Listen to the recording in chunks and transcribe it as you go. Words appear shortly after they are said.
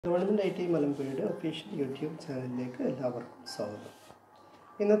Govt IT Malampuzha official YouTube ചാനലിലേക്ക് എല്ലാവർക്കും സ്വാഗതം.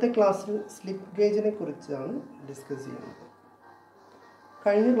 ഇന്നത്തെ ക്ലാസ്സിൽ സ്ലിപ്പ് ഗേജിനെ കുറിച്ചാണ് ഡിസ്കസ് ചെയ്യുന്നത്.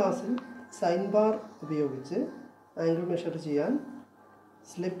 കഴിഞ്ഞ ക്ലാസ്സിൽ സൈൻ ബാർ ഉപയോഗിച്ച് ആംഗിൾ മെഷർ ചെയ്യാൻ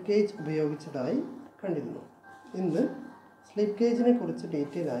സ്ലിപ്പ് ഗേജ് ഉപയോഗിച്ചതായി കണ്ടിരുന്നു. ഇന്ന് സ്ലിപ്പ് ഗേജിനെ കുറിച്ച്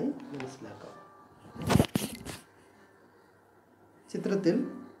ഡീറ്റെയിൽ ആയി മനസ്സിലാക്കാം. ചിത്രത്തിൽ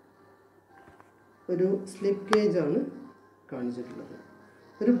ഒരു സ്ലിപ്പ് ഗേജ് ആണ് കാണിച്ചിട്ടുള്ളത്.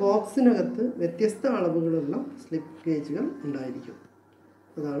 ഒരു ബോക്സിനകത്ത് വ്യത്യസ്ത അളവുകളുള്ള സ്ലിപ്പ് ഗേജുകൾ ഉണ്ടായിരിക്കും.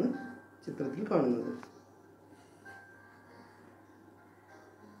 അതാണ് ചിത്രത്തിൽ കാണുന്നത്.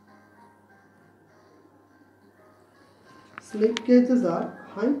 Slip gauges are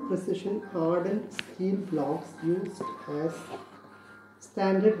high precision hardened steel blocks used as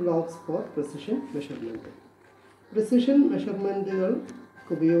standard blocks for precision measurement. Precision മെഷർമെൻറ്റുകൾ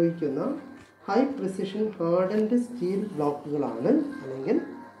ഉപയോഗിക്കുന്ന ഹൈ പ്രിസിഷൻ ഹാർഡൻഡ് സ്റ്റീൽ ബ്ലോക്കുകളാണ് അല്ലെങ്കിൽ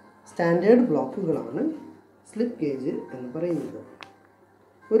സ്റ്റാൻഡേർഡ് ബ്ലോക്കുകളാണ് സ്ലിപ്പ് ഗേജ് എന്ന് പറയുന്നത്.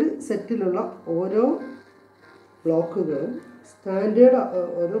 ഒരു സെറ്റിലുള്ള ഓരോ ബ്ലോക്കുകൾക്കും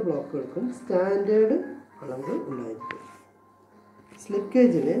സ്റ്റാൻഡേർഡ് അളവുകൾ ഉണ്ടായിരിക്കും. Slip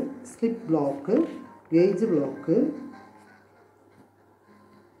ഗേജിന് slip block, gauge block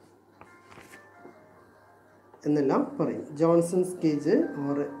എന്നെല്ലാം പറയും. Johnson's gauge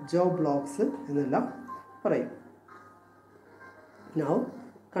or Joe blocks എന്നെല്ലാം പറയും. Now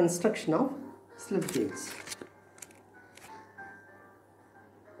construction of slip gauge.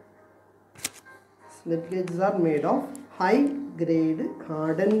 Slip gauges are made of high grade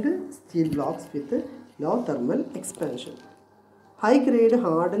hardened steel blocks with low thermal expansion. High grade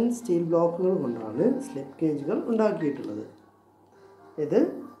hardened steel ബ്ലോക്കുകൾ കൊണ്ടാണ് slip ഗേജുകൾ ഉണ്ടാക്കിയിട്ടുള്ളത്. ഇത്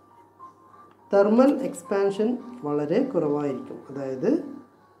thermal expansion വളരെ കുറവായിരിക്കും. അതായത്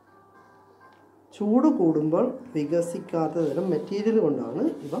ചൂട് കൂടുമ്പോൾ വികസിക്കാത്ത തരം മെറ്റീരിയൽ കൊണ്ടാണ്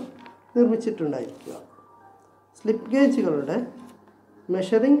ഇവ നിർമ്മിച്ചിട്ടുണ്ടായിരിക്കുക. Slip ഗേജുകളുടെ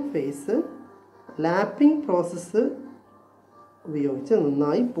measuring face lapping process ഉപയോഗിച്ച്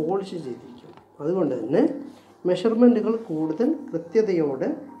നന്നായി പോളിഷ് ചെയ്തിരിക്കും. അതുകൊണ്ട് തന്നെ മെഷർമെൻറ്റുകൾ കൂടുതൽ കൃത്യതയോടെ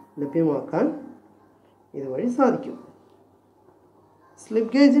ലഭ്യമാക്കാൻ ഇതുവഴി സാധിക്കും.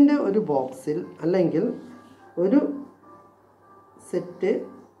 സ്ലിപ്പ് ഗേജിൻ്റെ ഒരു ബോക്സിൽ അല്ലെങ്കിൽ ഒരു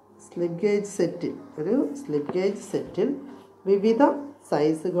സ്ലിപ്പ് ഗേജ് സെറ്റിൽ വിവിധ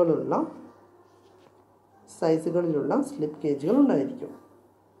സൈസുകളിലുള്ള സ്ലിപ്പ് ഗേജുകൾ ഉണ്ടായിരിക്കും.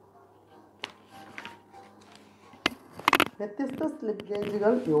 വ്യത്യസ്ത സ്ലിപ്പ്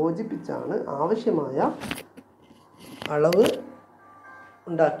ഗേജുകൾ യോജിപ്പിച്ചാണ് ആവശ്യമായ അളവ്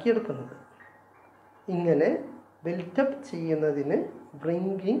ഉണ്ടാക്കിയെടുക്കുന്നത്. ഇങ്ങനെ ബിൽറ്റപ്പ് ചെയ്യുന്നതിന്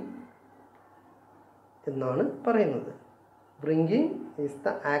ബ്രിങ്കിങ് എന്നാണ് പറയുന്നത്. Bringing is the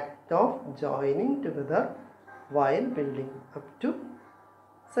act of joining together while building up to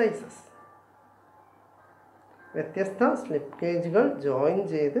sizes. വ്യത്യസ്ത സ്ലിപ്പ് ഗേജുകൾ ജോയിൻ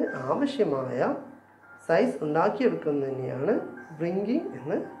ചെയ്ത് ആവശ്യമായ സൈസ് ഉണ്ടാക്കിയെടുക്കുന്നതിനെയാണ് ബ്രിങ്കിങ്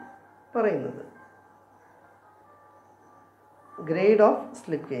എന്ന് പറയുന്നത്. Grade of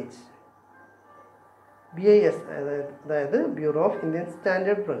slip gauge. BIS അതായത് ബ്യൂറോ ഓഫ് ഇന്ത്യൻ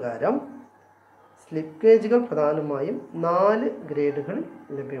സ്റ്റാൻഡേർഡ് പ്രകാരം സ്ലിപ്പ് ഗേജുകൾ പ്രധാനമായും 4 ഗ്രേഡുകളിൽ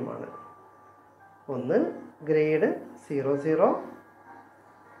ലഭ്യമാണ്. ഒന്ന് ഗ്രേഡ് 00.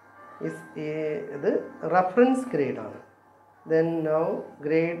 ഇത് റഫറൻസ് ഗ്രേഡാണ്. ദെൻ നൗ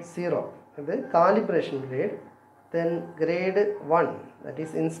ഗ്രേഡ് 0 ഇത് calibration grade. Then grade 1 that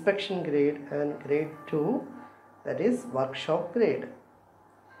is inspection grade and grade 2 that is workshop grade.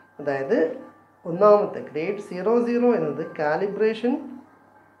 അതായത് ഒന്നാമത്തെ ഗ്രേഡ് 00 എന്നത് കാലിബ്രേഷൻ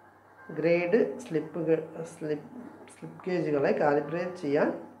ഗ്രേഡ് സ്ലിപ്പ് ഗേജുകളെ കാലിബ്രേറ്റ് ചെയ്യാൻ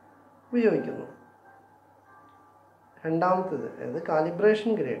ഉപയോഗിക്കുന്നു. രണ്ടാമത്തേത് അതായത്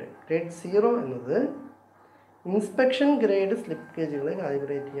കാലിബ്രേഷൻ ഗ്രേഡ് 0 എന്നത് ഇൻസ്പെക്ഷൻ ഗ്രേഡ് സ്ലിപ്പ് ഗേജുകളെ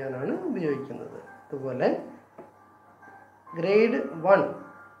കാലിബ്രേറ്റ് ചെയ്യാനാണ് ഉപയോഗിക്കുന്നത്. അതുപോലെ grade 1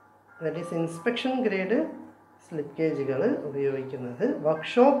 that is inspection grade slip ഗേജുകൾ ഉപയോഗിക്കുന്നത്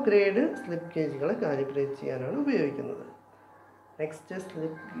വർക്ക്ഷോപ്പ് ഗ്രേഡ് സ്ലിപ്പ് ഗേജുകളെ കാലിബ്രേറ്റ് ചെയ്യാനാണ് ഉപയോഗിക്കുന്നത്. Next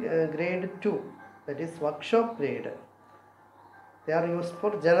grade 2 that is workshop grade. They are used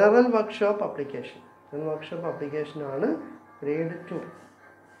for general workshop application. Workshop ആപ്ലിക്കേഷനാണ് ഗ്രേഡ് 2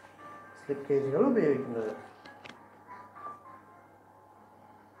 സ്ലിപ്പ് ഗേജുകൾ ഉപയോഗിക്കുന്നത്.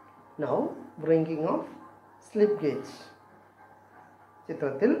 Now bringing of slip gauge.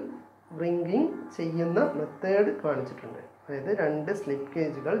 ചിത്രത്തിൽ bringing ചെയ്യുന്ന method കാണിച്ചിട്ടുണ്ട്. അതായത് 2 സ്ലിപ്പ്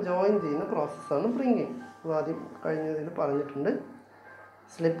ഗേജുകൾ ജോയിൻ ചെയ്യുന്ന പ്രോസസ്സാണ് ബ്രിങ്കിങ്. ആദ്യം കഴിഞ്ഞതിൽ പറഞ്ഞിട്ടുണ്ട്.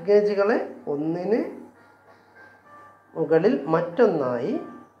 സ്ലിപ്പ് ഗേജുകളെ ഒന്നിന് മുകളിൽ മറ്റൊന്നായി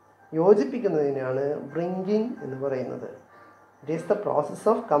യോജിപ്പിക്കുന്നതിനാണ് ബ്രിങ്കിങ് എന്ന് പറയുന്നത്. It is the process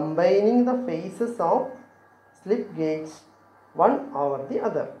of combining the faces of slip gauge one over the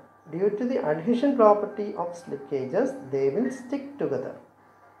other. Due to the adhesion property of slip gauges, they will stick together.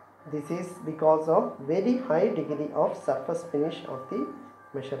 This is because of very high degree of surface finish of the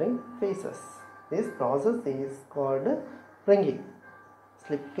measuring faces. This process is called ringing.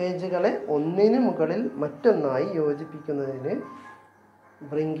 Slip ഗേജുകളെ ഒന്നിന് മുകളിൽ മറ്റൊന്നായി യോജിപ്പിക്കുന്നതിന്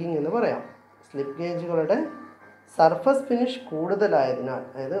bringing എന്ന് പറയാം. Slip ഗേജുകളുടെ surface finish കൂടുതലായതിനാൽ,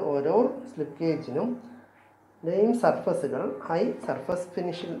 അതായത് ഓരോ slip ഗേജിനും സർഫസുകൾ high surface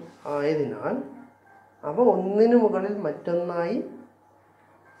ഫിനിഷിൽ ആയതിനാൽ അവ ഒന്നിനു മുകളിൽ മറ്റൊന്നായി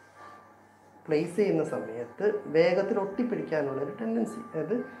പ്ലേസ് ചെയ്യുന്ന സമയത്ത് വേഗത്തിൽ ഒട്ടിപ്പിടിക്കാനുള്ളൊരു ടെൻഡൻസി,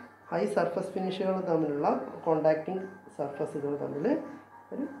 അതായത് ഹൈ സർഫസ് ഫിനിഷുകൾ തമ്മിലുള്ള കോണ്ടാക്റ്റിംഗ് സർഫസുകൾ തമ്മിൽ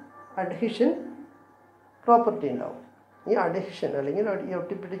ഒരു അഡ്ഹിഷൻ പ്രോപ്പർട്ടി ഉണ്ടാവും. ഈ അഡ്ഹിഷൻ അല്ലെങ്കിൽ ഈ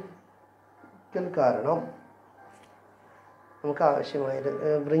ഒട്ടിപ്പിടിക്കൽ കാരണം നമുക്ക് ആവശ്യമായ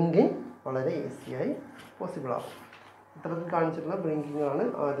ബ്രിങ്കിങ് വളരെ ഈസിയായി പോസിബിൾ ആവും. ഇത്തരത്തിൽ കാണിച്ചിട്ടുള്ള ബ്രിങ്കിങ് ആണ്.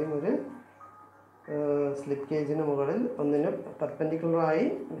 ആദ്യം ഒരു സ്ലിപ്പ് ഗേജിന് മുകളിൽ ഒന്നിന് പെർപെൻഡിക്കുലറായി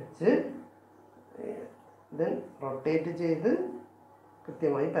വെച്ച് ദെൻ റൊട്ടേറ്റ് ചെയ്ത്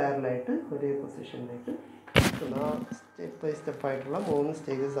കൃത്യമായി പാരലായിട്ട് ഒരേ പൊസിഷനിലേക്ക് സ്റ്റെപ്പ് ബൈ സ്റ്റെപ്പായിട്ടുള്ള 3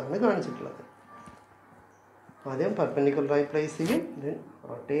 സ്റ്റേജസ് ആണ് കാണിച്ചിട്ടുള്ളത്. ആദ്യം പെർപെൻഡിക്കുലറായി പ്ലേസ് ചെയ്യും, ദെൻ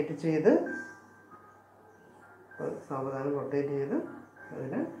റൊട്ടേറ്റ് ചെയ്ത് സാവധാനം റൊട്ടേറ്റ് ചെയ്ത്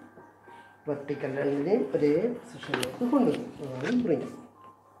അതിനെ വെർട്ടിക്കൽ രണ്ടിനെയും ഒരേ പൊസിഷനിലേക്ക് കൊണ്ടുവരും. അതാണ് bringing.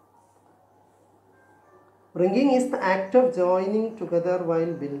 Bringing is the act of joining together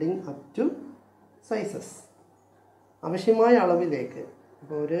while building up to sizes. ആവശ്യമായ അളവിലേക്ക്,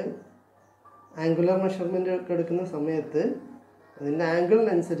 ഇപ്പോൾ ഒരു ആംഗുലർ മെഷർമെൻ്റ് ഒക്കെ എടുക്കുന്ന സമയത്ത് അതിൻ്റെ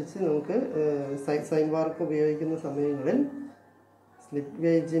ആംഗിളിനനുസരിച്ച് നമുക്ക് സൈൻ വാർക്ക് ഉപയോഗിക്കുന്ന സമയങ്ങളിൽ സ്ലിപ്പ്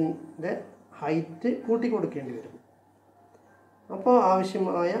ഗേജിൻ്റെ ഹൈറ്റ് കൂട്ടിക്കൊടുക്കേണ്ടി വരും. അപ്പോൾ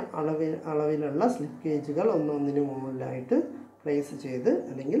ആവശ്യമായ അളവിലുള്ള സ്ലിപ്പ് ഗേജുകൾ ഒന്നൊന്നിന് മുകളിലായിട്ട് പ്ലേസ് ചെയ്ത്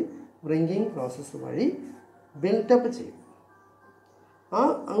അല്ലെങ്കിൽ ബ്രിങ്കിങ് പ്രോസസ്സ് വഴി ബിൽറ്റപ്പ് ചെയ്യും.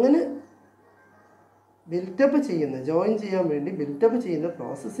 അങ്ങനെ ബിൽറ്റപ്പ് ചെയ്യുന്ന, ജോയിൻ ചെയ്യാൻ വേണ്ടി ബിൽറ്റപ്പ് ചെയ്യുന്ന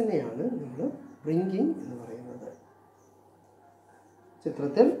പ്രോസസ്സിനെയാണ് നമ്മൾ ബ്രിങ്കിങ് എന്ന് പറയുന്നത്.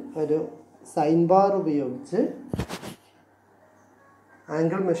 ചിത്രത്തിൽ ഒരു സൈൻ ബാർ ഉപയോഗിച്ച്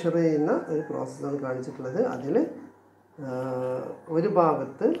ആംഗിൾ മെഷർ ചെയ്യുന്ന ഒരു പ്രോസസ്സാണ് കാണിച്ചിട്ടുള്ളത്. അതിൽ ഒരു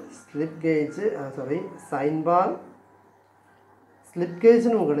ഭാഗത്ത് സൈൻ ബാർ സ്ലിപ്പ്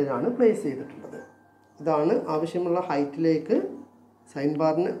ഗേജിന് മുകളിലാണ് പ്ലേസ് ചെയ്തിട്ടുള്ളത്. ഇതാണ് ആവശ്യമുള്ള ഹൈറ്റിലേക്ക് സൈൻ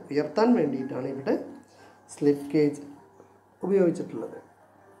ബാറിന് ഉയർത്താൻ വേണ്ടിയിട്ടാണ് ഇവിടെ സ്ലിപ്പ് ഗേജ് ഉപയോഗിച്ചിട്ടുള്ളത്.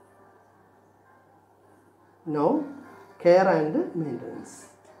 Now care and maintenance.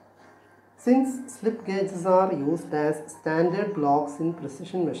 Since slip gauges are used as standard blocks in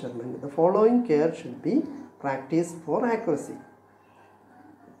precision measurement, the following care should be practiced for accuracy.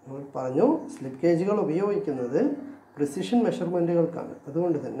 നമ്മൾ പറഞ്ഞു, സ്ലിപ്പ് ഗേജുകൾ ഉപയോഗിക്കുന്നത് പ്രിസിഷൻ മെഷർമെൻറ്റുകൾക്കാണ്.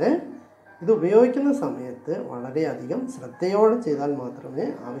 അതുകൊണ്ട് തന്നെ ഇത് ഉപയോഗിക്കുന്ന സമയത്ത് വളരെയധികം ശ്രദ്ധയോടെ ചെയ്താൽ മാത്രമേ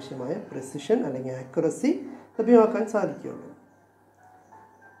ആവശ്യമായ പ്രിസിഷൻ അല്ലെങ്കിൽ ആക്യുറസി ലഭ്യമാക്കാൻ സാധിക്കുകയുള്ളൂ.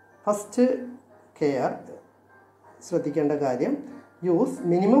 ഫസ്റ്റ് കെയർ, ശ്രദ്ധിക്കേണ്ട കാര്യം, use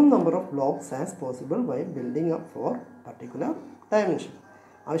minimum number of blocks as possible while building up for particular dimension.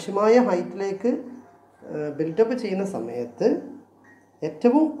 ആവശ്യമായ ഹൈറ്റിലേക്ക് ബിൽഡപ്പ് ചെയ്യുന്ന സമയത്ത്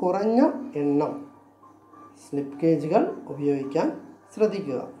ഏറ്റവും കുറഞ്ഞ എണ്ണം സ്ലിപ്പ് ഗേജുകൾ ഉപയോഗിക്കാൻ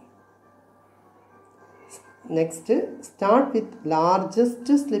ശ്രദ്ധിക്കുക. Next, start with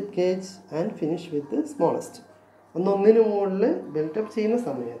largest slip gauge and finish with smallest. ഒന്നിനു മുകളിൽ ബിൽഡപ്പ് ചെയ്യുന്ന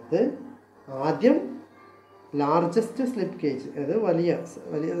സമയത്ത് ആദ്യം ലാർജസ്റ്റ് സ്ലിപ്പ് ഗേജ്, അതായത് വലിയ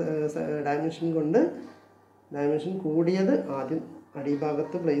ഡയമെൻഷൻ കൂടിയത് ആദ്യം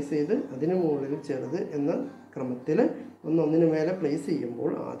അടിഭാഗത്ത് പ്ലേസ് ചെയ്ത് അതിന് മുകളിൽ ചെറുത് എന്ന ക്രമത്തിൽ ഒന്നിനു മേലെ പ്ലേസ്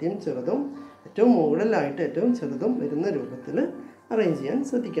ചെയ്യുമ്പോൾ ആദ്യം ചെറുതും ഏറ്റവും മുകളിലായിട്ട് ഏറ്റവും ചെറുതും വരുന്ന രൂപത്തിൽ അറേഞ്ച് ചെയ്യാൻ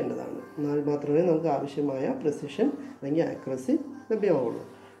ശ്രദ്ധിക്കേണ്ടതാണ്. എന്നാൽ മാത്രമേ നമുക്ക് ആവശ്യമായ പ്രിസിഷൻ അല്ലെങ്കിൽ accuracy ലഭ്യമാവുള്ളൂ.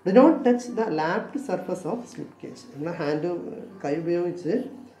 Do not touch the lapped surface of slip gauge. നമ്മുടെ കൈ ഉപയോഗിച്ച്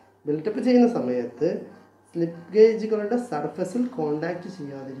ബിൽഡപ്പ് ചെയ്യുന്ന സമയത്ത് സ്ലിപ്പ് ഗേജുകളുടെ സർഫസിൽ കോണ്ടാക്റ്റ്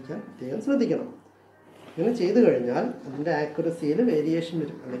ചെയ്യാതിരിക്കാൻ പ്രത്യേകം ശ്രദ്ധിക്കണം. ഇങ്ങനെ ചെയ്തു കഴിഞ്ഞാൽ അതിൻ്റെ ആക്യുറസിയിൽ വേരിയേഷൻ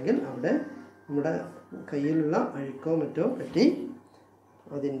വരും, അല്ലെങ്കിൽ അവിടെ നമ്മുടെ കയ്യിലുള്ള അഴുക്കോ മറ്റോ പറ്റി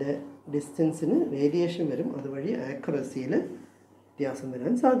അതിൻ്റെ ഡിസ്റ്റൻസിന് വേരിയേഷൻ വരും. അതുവഴി ആക്യുറസിയിൽ വ്യത്യാസം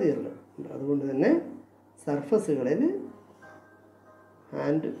വരാൻ സാധ്യതയുണ്ട്. അതുകൊണ്ട് തന്നെ സർഫസുകളിൽ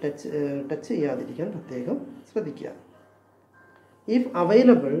ഹാൻഡ് ടച്ച് ചെയ്യാതിരിക്കാൻ പ്രത്യേകം ശ്രദ്ധിക്കുക. If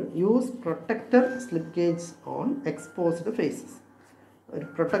available, use protector slip gauge on exposed faces. ഒരു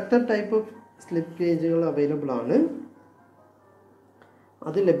പ്രൊട്ടക്ടർ ടൈപ്പ് ഓഫ് സ്ലിപ്പ് ഗേജുകൾ അവൈലബിൾ ആണ്.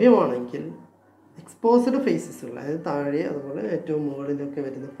 അത് ലഭ്യമാണെങ്കിൽ എക്സ്പോസ്ഡ് ഫേസസുകൾ, അതായത് താഴെ അതുപോലെ ഏറ്റവും മുകളിലൊക്കെ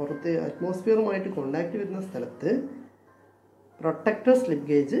വരുന്ന പുറത്ത് അറ്റ്മോസ്ഫിയറുമായിട്ട് കോണ്ടാക്ട് വരുന്ന സ്ഥലത്ത് പ്രൊട്ടക്റ്റർ സ്ലിപ്പ്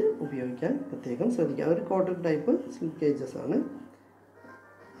ഗേജ് ഉപയോഗിക്കാൻ പ്രത്യേകം ശ്രദ്ധിക്കുക. ഒരു കോട്ടൺ ടൈപ്പ് സ്ലിപ്പ് ഗേജസ് ആണ്.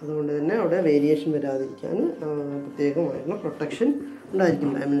 അതുകൊണ്ട് തന്നെ അവിടെ വേരിയേഷൻ വരാതിരിക്കാൻ പ്രത്യേകമായിട്ടുള്ള പ്രൊട്ടക്ഷൻ ഉണ്ടായിരിക്കും.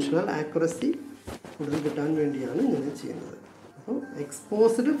 ഡയമെൻഷണൽ ആക്യുറസി കൂടുതൽ കിട്ടാൻ വേണ്ടിയാണ് ഇങ്ങനെ ചെയ്യുന്നത്. അപ്പോൾ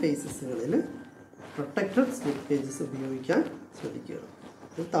എക്സ്പോസ്ഡ് ഫേസസുകളിൽ പ്രൊട്ടക്റ്റർ സ്ലിപ്പ് ഗേജസ് ഉപയോഗിക്കാൻ ശ്രദ്ധിക്കുക.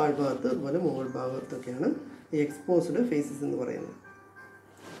 അത് താഴ്ഭാഗത്ത് അതുപോലെ മുകൾ ഭാഗത്തൊക്കെയാണ് ഈ എക്സ്പോസ്ഡ് ഫേസസ് എന്ന് പറയുന്നത്.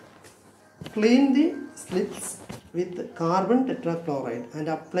 Clean the slips with carbon tetrachloride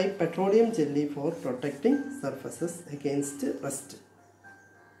and apply petroleum jelly four protecting surfaces against rest.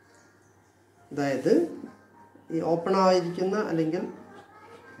 അതായത് ഈ ഓപ്പൺ ആയിരിക്കുന്ന അല്ലെങ്കിൽ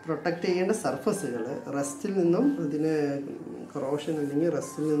പ്രൊട്ടക്റ്റ് ചെയ്യേണ്ട സർഫസുകൾ റസ്റ്റിൽ നിന്നും അതിന് കൊറോഷൻ അല്ലെങ്കിൽ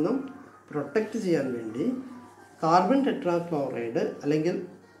റസ്റ്റിൽ നിന്നും പ്രൊട്ടക്റ്റ് ചെയ്യാൻ വേണ്ടി കാർബൺ ടെട്രാക്ലോറൈഡ് അല്ലെങ്കിൽ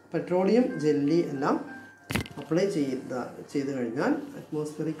പെട്രോളിയം ജെല്ലി എല്ലാം അപ്ലൈ ചെയ്ത് കഴിഞ്ഞാൽ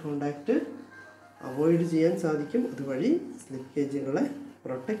അറ്റ്മോസ്ഫിയറിക് കോണ്ടാക്റ്റ് അവോയ്ഡ് ചെയ്യാൻ സാധിക്കും. അതുവഴി സ്ലിപ്പ് ഗേജുകളെ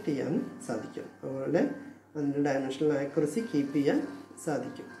പ്രൊട്ടക്റ്റ് ചെയ്യാൻ സാധിക്കും. അതുപോലെ അതിൻ്റെ ഡയമെൻഷണൽ ആക്യുറസി കീപ്പ് ചെയ്യാൻ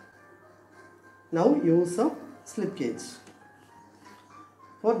സാധിക്കും. Now use of slip gauge.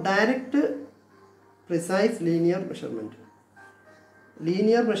 For direct precise linear measurement.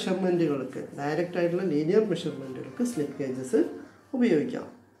 Linear മെഷർമെൻറ്റുകൾക്ക് direct ആയിട്ടുള്ള ലീനിയർ മെഷർമെൻറ്റുകൾക്ക് സ്ലിപ്പ് ഗേജസ് ഉപയോഗിക്കാം.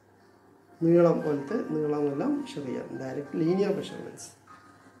 നീളം പോലത്തെ നീളമെല്ലാം മെഷർ ചെയ്യാം. Direct linear measurements.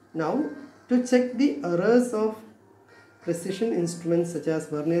 Now to check the errors of precision instruments such as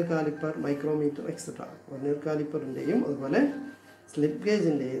vernier caliper, micrometer, etc. Vernier കാലിപ്പറിൻ്റെയും അതുപോലെ slip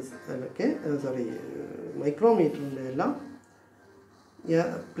ഗേജിൻ്റെയും ഒക്കെ മൈക്രോമീറ്ററിൻ്റെ എല്ലാം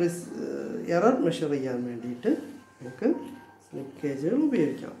error measure ചെയ്യാൻ വേണ്ടിയിട്ട് നമുക്ക് സ്ലിപ്പ് ഗേജുകൾ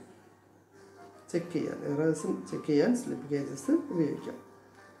ഉപയോഗിക്കാം. ചെക്ക് ചെയ്യാൻ എറേഴ്സും ചെക്ക് ചെയ്യാൻ സ്ലിപ്പ് ഗേജസ് ഉപയോഗിക്കാം.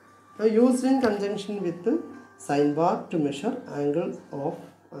 Used in conjunction with sine bar two measure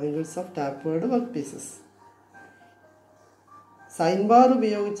angles of tapered work pieces. Sine bar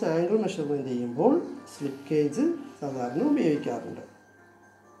ഉപയോഗിച്ച് ആംഗിൾ മെഷർമെൻറ്റ് ചെയ്യുമ്പോൾ സ്ലിപ്പ് ഗേജ് സാധാരണ ഉപയോഗിക്കാറുണ്ട്.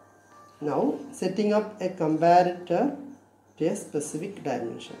 Now setting up A comparator to A specific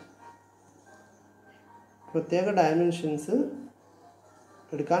dimension. പ്രത്യേക dimensions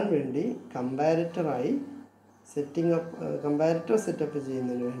എടുക്കാൻ വേണ്ടി കമ്പാരിറ്ററായി comparator setup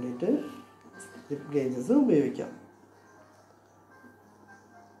ചെയ്യുന്നതിന് വേണ്ടിയിട്ട് slip gauges ഉപയോഗിക്കാം.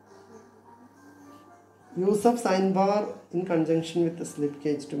 Use of sign bar in conjunction with the slip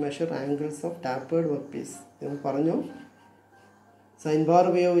gauge to measure angles of tapered workpiece. ഞാൻ പറഞ്ഞു സൈൻ ബാർ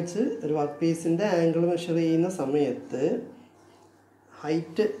ഉപയോഗിച്ച് ഒരു വർക്ക് പീസിൻ്റെ ആംഗിൾ മെഷർ ചെയ്യുന്ന സമയത്ത്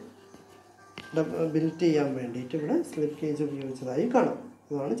ഹൈറ്റ് ബിൽറ്റ് ചെയ്യാൻ വേണ്ടിയിട്ട് ഇവിടെ സ്ലിപ്പ് ഗേജ് ഉപയോഗിച്ചതായി കാണാം.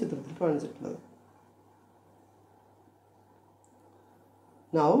 അതാണ് ചിത്രത്തിൽ കാണിച്ചിട്ടുള്ളത്.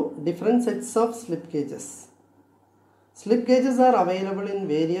 Now different sets of slip gauges. Slip gauges are available in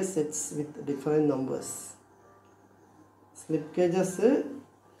various sets with different numbers. Slip gauges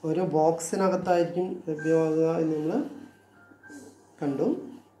ഒരു ബോക്സിനകത്തായിരിക്കും ലഭ്യമാകുക എന്ന് നമ്മൾ കണ്ടു.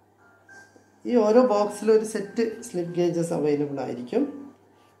 ഈ ഓരോ ബോക്സിലും ഒരു സെറ്റ് സ്ലിപ്പ് ഗേജസ് അവൈലബിൾ ആയിരിക്കും.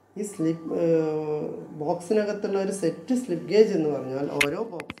 ഈ ബോക്സിനകത്തുള്ള ഒരു സെറ്റ് സ്ലിപ്പ് ഗേജ് എന്ന് പറഞ്ഞാൽ ഓരോ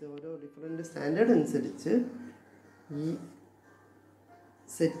ഡിഫറെൻറ്റ് സ്റ്റാൻഡേർഡ് അനുസരിച്ച് ഈ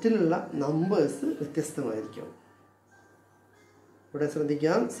സെറ്റിലുള്ള നമ്പേഴ്സ് വ്യത്യസ്തമായിരിക്കും. ഇവിടെ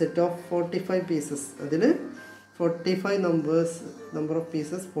ശ്രദ്ധിക്കാം, സെറ്റ് ഓഫ് 45 പീസസ്, അതിൽ 45 നമ്പർ ഓഫ്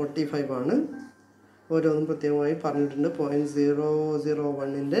പീസസ് 45 ആണ്. ഓരോന്നും പ്രത്യേകമായി പറഞ്ഞിട്ടുണ്ട്.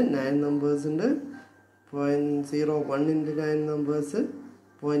 0.001ൻ്റെ 9 നമ്പേഴ്സ് ഉണ്ട്, 0.01ൻ്റെ 9 numbers,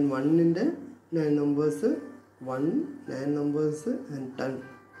 0.1ൻ്റെ 9 numbers, 1 9 numbers and 10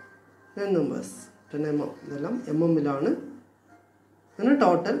 9 numbers, 10 mm. ഇതെല്ലാം mmലാണ്. അങ്ങനെ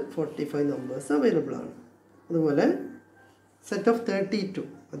ടോട്ടൽ 45 നമ്പേഴ്സ് അവൈലബിൾ ആണ്. അതുപോലെ സെറ്റ് ഓഫ് 32,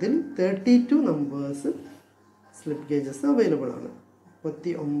 അതിൽ 32 നമ്പേഴ്സ് സ്ലിപ്പ് ഗേജസ് അവൈലബിൾ ആണ്.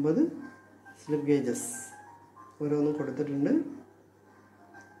 39 സ്ലിപ്പ് ഗേജസ് ഓരോന്നും കൊടുത്തിട്ടുണ്ട്.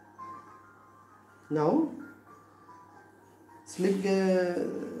 Now slip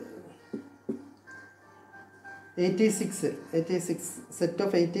 86 set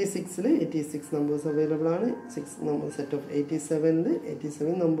of 86ൽ 86 numbers available ആണ്. സെറ്റ് ഓഫ് 87ൽ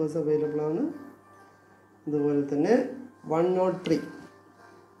 87 നമ്പേഴ്സ് അവൈലബിൾ ആണ്. അതുപോലെ തന്നെ 103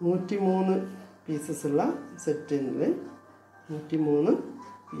 103 പീസസ് ഉള്ള സെറ്റിൽ 103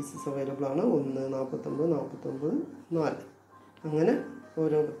 പീസസ് അവൈലബിൾ ആണ്. 1 49 49 4 അങ്ങനെ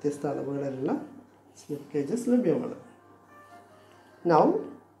ഓരോ വ്യത്യസ്ത അളവുകളിലുള്ള സ്ലിപ്പ് ഗേജസ് ലഭ്യമാണ്. നൗ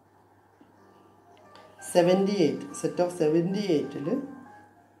 78 സെറ്റ് ഓഫ് 78ൽ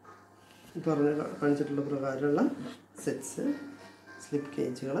കാണിച്ചിട്ടുള്ള പ്രകാരമുള്ള സെറ്റ്സ് സ്ലിപ്പ്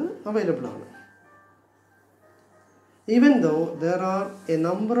ഗേജുകൾ അവൈലബിൾ ആണ്. Even though there are a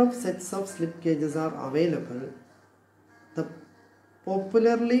number of sets of slip gauges are available, the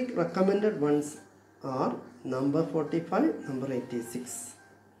popularly recommended ones are number 45, number 86.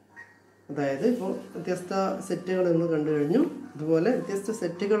 അതായത് ഇപ്പോൾ വ്യത്യസ്ത സെറ്റുകൾ നമ്മൾ കണ്ടു കഴിഞ്ഞു. അതുപോലെ വ്യത്യസ്ത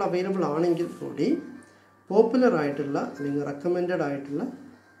സെറ്റുകൾ അവൈലബിൾ ആണെങ്കിൽ കൂടി പോപ്പുലർ ആയിട്ടുള്ള അല്ലെങ്കിൽ റെക്കമെൻഡഡ് ആയിട്ടുള്ള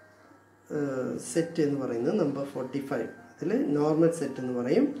സെറ്റ് എന്ന് പറയുന്നത് നമ്പർ 45, അതിൽ നോർമൽ സെറ്റ് എന്ന്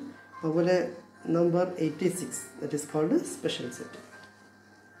പറയും. അതുപോലെ number 86, that is called special set.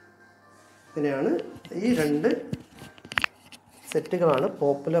 ഇതിനെയാണ് ഈ രണ്ട് സെറ്റുകളാണ്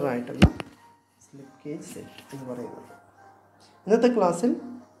പോപ്പുലർ ആയിട്ടുള്ള സ്ലിപ്പ് ഗേജ് സെറ്റ് എന്ന് പറയുന്നത്. ഇന്നത്തെ ക്ലാസ്സിൽ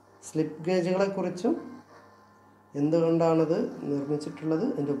സ്ലിപ്പ് ഗേജുകളെക്കുറിച്ചും എന്തുകൊണ്ടാണത് നിർമ്മിച്ചിട്ടുള്ളത്,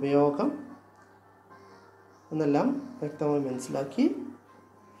 അതിൻ്റെ ഉപയോഗം എന്നെല്ലാം വ്യക്തമായി മനസ്സിലാക്കി.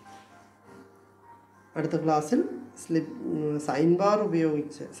 അടുത്ത ക്ലാസ്സിൽ സൈൻ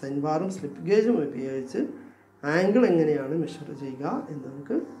ബാറും സ്ലിപ്പ് ഗേജും ഉപയോഗിച്ച് ആംഗിൾ എങ്ങനെയാണ് മെഷർ ചെയ്യുക എന്ന്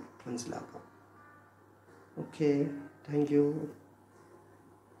നമുക്ക് മനസ്സിലാക്കാം. Okay, thank you.